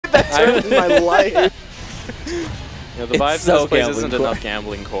turn in my life. Yeah, the vibe so in this place isn't enough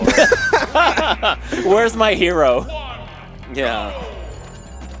gambling core. Where's my hero? Yeah.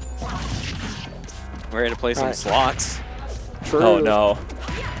 We're ready to play some slots. True. Oh no.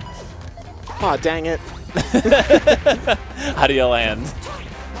 Aw, dang it. How do you land?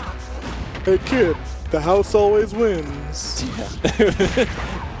 Hey kid, the house always wins.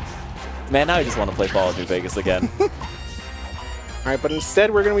 Man, now I just want to play Fallout New Vegas again. Alright, but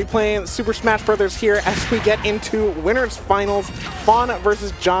instead we're going to be playing Super Smash Brothers here as we get into winners finals. Fawn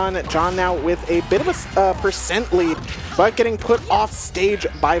versus John. John now with a bit of a percent lead, but getting put off stage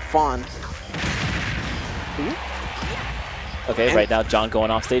by Fawn. Okay, and right now John going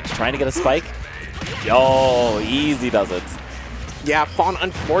off stage, trying to get a spike. Yo, easy does it. Yeah, Fawn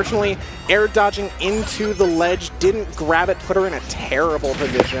unfortunately air dodging into the ledge, didn't grab it, put her in a terrible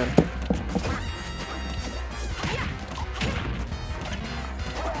position.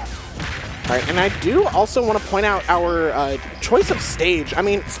 All right, and I do also want to point out our choice of stage. I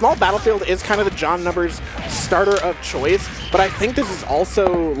mean, Small Battlefield is kind of the John Numbers starter of choice, but I think this is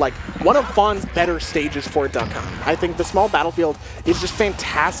also like one of Fawn's better stages for Duck Hunt. I think the Small Battlefield is just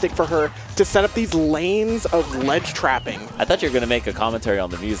fantastic for her to set up these lanes of ledge trapping. I thought you were going to make a commentary on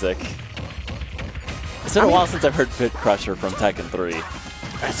the music. It's been a while since I've heard Pit Crusher from Tekken 3.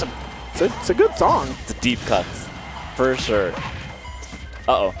 It's a good song. It's a deep cut, for sure.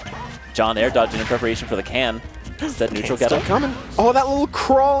 Uh-oh. John air dodging in preparation for the can. Set neutral Still get up. coming. Oh, that little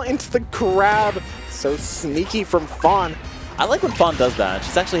crawl into the grab. So sneaky from Fawn. I like when Fawn does that.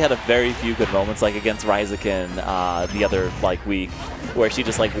 She's actually had a very few good moments, like against Ryuken the other week, where she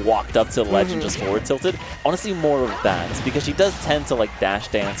just walked up to the ledge and just forward tilted. I want to see more of that because she does tend to dash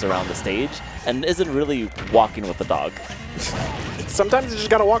dance around the stage and isn't really walking with the dog. Sometimes you just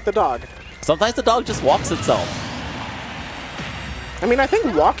gotta walk the dog. Sometimes the dog just walks itself. I mean, I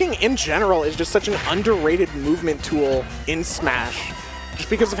think walking in general is just such an underrated movement tool in Smash, just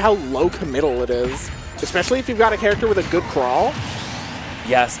because of how low committal it is. Especially if you've got a character with a good crawl.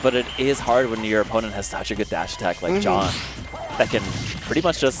 Yes, but it is hard when your opponent has such a good dash attack like John that can pretty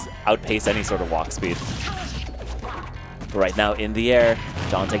much just outpace any sort of walk speed. Right now in the air,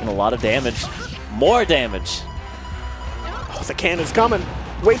 John taking a lot of damage. More damage. Oh, the can is coming.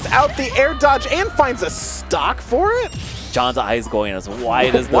 Waits out the air dodge and finds a stock for it. John's eyes going as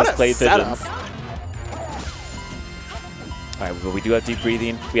wide as those clay pigeons. All right, but we do have deep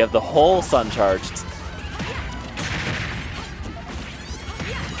breathing. We have the whole sun charged.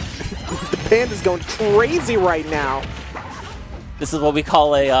 The Panda's going crazy right now. This is what we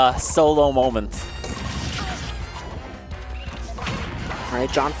call a solo moment. All right,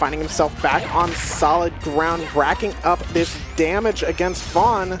 John finding himself back on solid ground, racking up this damage against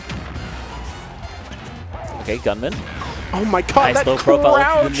Fawn. Okay, Gunman. Oh my god, nice that low profile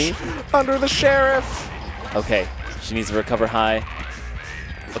crouch to the knee. under the Sheriff. Okay, she needs to recover high.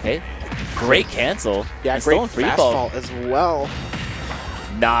 Okay, great cancel. Yeah, and great still in free fast fall. fall as well.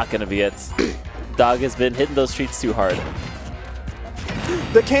 Not gonna be it. Dog has been hitting those streets too hard.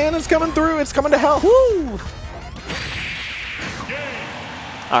 The can is coming through. It's coming to hell. Woo!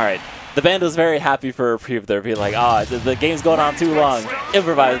 All right. The band was very happy for a reprieve there, being like, the game's going on too long.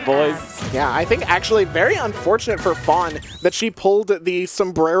 Improvise, boys. Yeah, I think actually very unfortunate for Fawn that she pulled the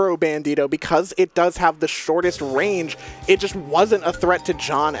Sombrero Bandito because it does have the shortest range. It just wasn't a threat to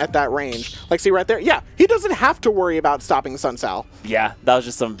John at that range. Like, see right there? Yeah, he doesn't have to worry about stopping Sunsal. Yeah, that was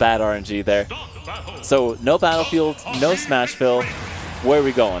just some bad RNG there. So, no Battlefield, no Smashville. Where are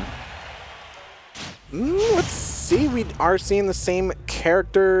we going? Let's see. We are seeing the same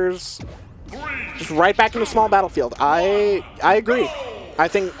characters. Just right back into Small Battlefield. I agree. I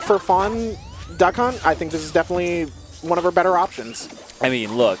think for Fawn Duck Hunt, I think this is definitely one of her better options. I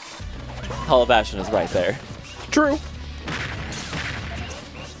mean, look. Hollow Bastion is right there. True.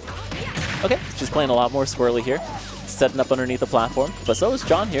 Okay, she's playing a lot more squirrely here. Setting up underneath the platform. But so is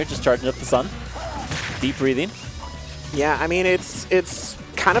John here, just charging up the sun. Deep breathing. Yeah, I mean, it's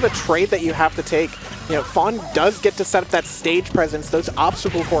kind of a trade that you have to take. You know, Fawn does get to set up that stage presence, those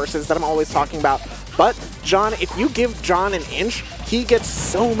obstacle courses that I'm always talking about. But John, if you give John an inch, he gets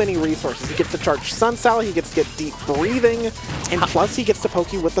so many resources. He gets to charge Sunsal, he gets to get deep breathing, and plus he gets to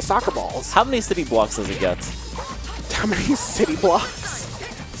poke you with the soccer balls. How many city blocks does he get? How many city blocks?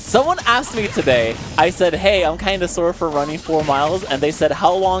 Someone asked me today, I said, hey, I'm kind of sore for running 4 miles, and they said,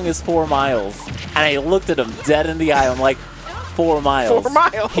 how long is 4 miles? And I looked at him dead in the eye, I'm like, 4 miles. 4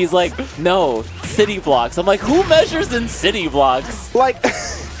 miles? He's like, no, city blocks. I'm like, who measures in city blocks? Like,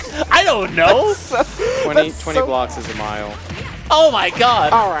 I don't know. 20 blocks is a mile. Oh my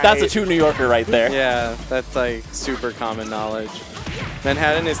god. All right. That's a true New Yorker right there. Yeah, that's like super common knowledge.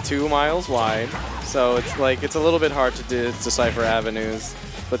 Manhattan is 2 miles wide, so it's like it's a little bit hard to decipher avenues.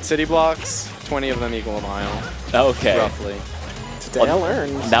 But city blocks, 20 of them equal a mile. Okay. Roughly. Today I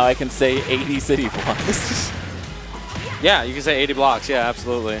learned. Now I can say 80 city blocks. Yeah, you can say 80 blocks. Yeah,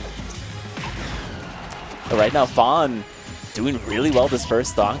 absolutely. But right now, Fawn doing really well this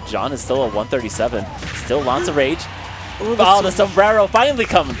first stock. John is still at 137. Still lots of rage. Ooh, Oh, the sombrero finally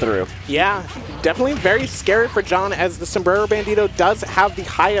coming through. Yeah, definitely very scary for John, as the Sombrero Bandito does have the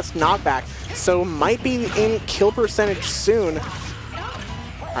highest knockback, so might be in kill percentage soon.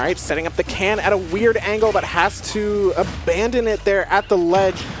 All right, setting up the can at a weird angle, but has to abandon it there at the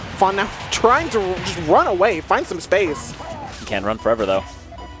ledge. Fawn now trying to just run away, find some space. He can't run forever, though.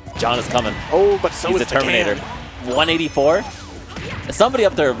 John is coming. Oh, but so He's is a Terminator. the can. 184. Somebody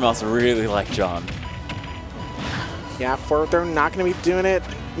up there must really like John. Yeah, forward throw not going to be doing it.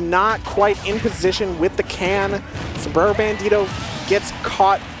 Not quite in position with the can. Sombrero Bandito gets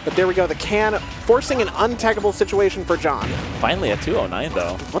caught, but there we go. The can forcing an untaggable situation for John. Finally at 209,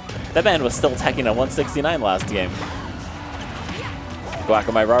 though. That man was still attacking at 169 last game.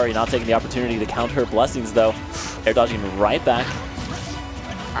 Guacamole not taking the opportunity to count her blessings, though. Air dodging right back.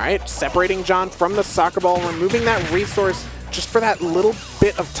 All right, separating John from the soccer ball, removing that resource just for that little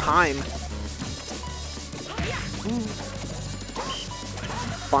bit of time.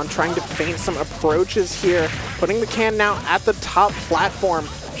 Fawn trying to feint some approaches here, putting the can now at the top platform,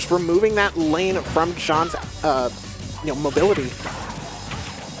 just removing that lane from John's mobility.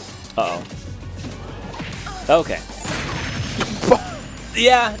 Uh-oh. Okay.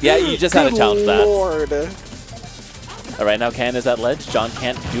 Yeah, you just had to challenge that. Lord. All right, now Can is at ledge. John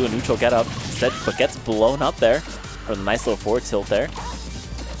can't do a neutral get up, instead, but gets blown up there for the nice little forward tilt there.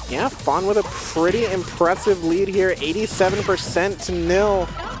 Yeah, Fawn with a pretty impressive lead here, 87% to 0.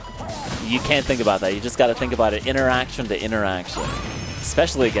 You can't think about that. You just got to think about it interaction to interaction,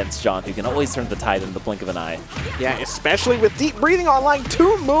 especially against John, who can always turn the tide in the blink of an eye. Yeah, especially with deep breathing online.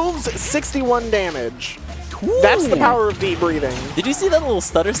 2 moves, 61 damage. Ooh. That's the power of deep breathing. Did you see that little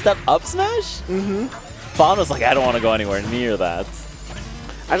stutter step up smash? Mm-hmm. Fawn was like, I don't want to go anywhere near that.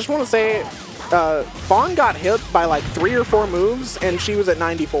 I just want to say, Fawn got hit by like 3 or 4 moves, and she was at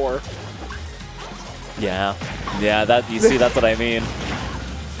 94. Yeah, that you see, that's what I mean.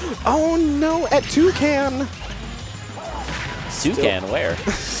 Oh no, at Toucan. Toucan, where?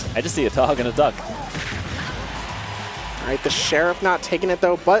 I just see a dog and a duck. All right, the Sheriff not taking it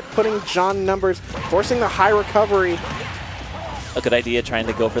though, but putting John numbers, forcing the high recovery. A good idea, trying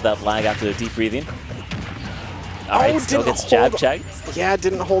to go for that lag after the deep breathing. All right, still gets jab checked. Yeah,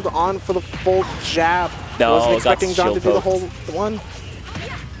 didn't hold on for the full jab. No, wasn't expecting John to do the poked. whole one.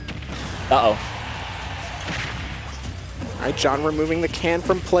 Uh-oh. All right, John removing the can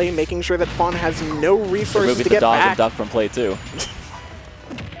from play, making sure that Fawn has no resources Removing to the get dog back. and duck from play, too.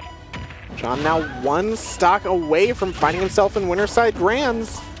 John now 1 stock away from finding himself in Winterside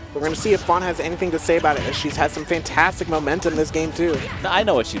Grands. We're going to see if Fawn has anything to say about it, as she's had some fantastic momentum this game, too. I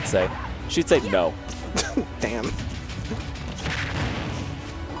know what she'd say. She'd say no. Damn.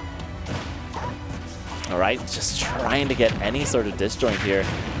 All right, just trying to get any sort of disjoint here,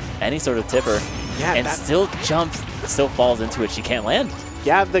 any sort of tipper, Yeah, and still jumps, still falls into it. She can't land.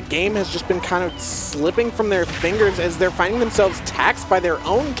 Yeah, the game has just been kind of slipping from their fingers as they're finding themselves taxed by their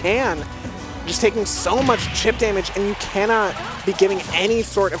own can. Just taking so much chip damage, and you cannot be giving any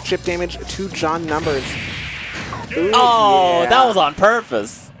sort of chip damage to John numbers. Ooh, Oh, yeah. that was on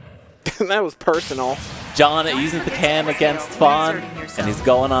purpose. That was personal. John using the can against Fawn, and he's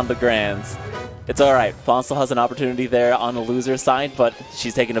going on the grands. It's all right. Fawn still has an opportunity there on the loser side, but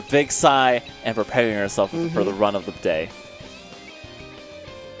she's taking a big sigh and preparing herself for the run of the day.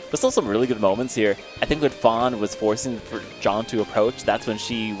 There's still some really good moments here. I think when Fawn was forcing for John to approach, that's when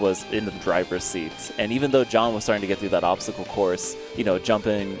she was in the driver's seat. And even though John was starting to get through that obstacle course, you know,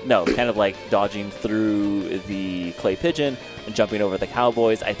 kind of like dodging through the clay pigeon and jumping over the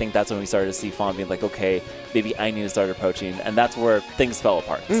cowboys, I think that's when we started to see Fawn being like, okay, maybe I need to start approaching. And that's where things fell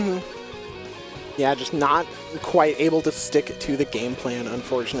apart. Yeah, just not quite able to stick to the game plan,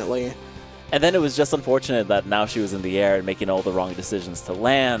 unfortunately. And then it was just unfortunate that now she was in the air and making all the wrong decisions to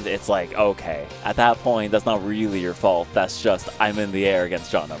land. It's like, okay, at that point, that's not really your fault. That's just, I'm in the air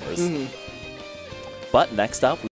against John numbers. But next up,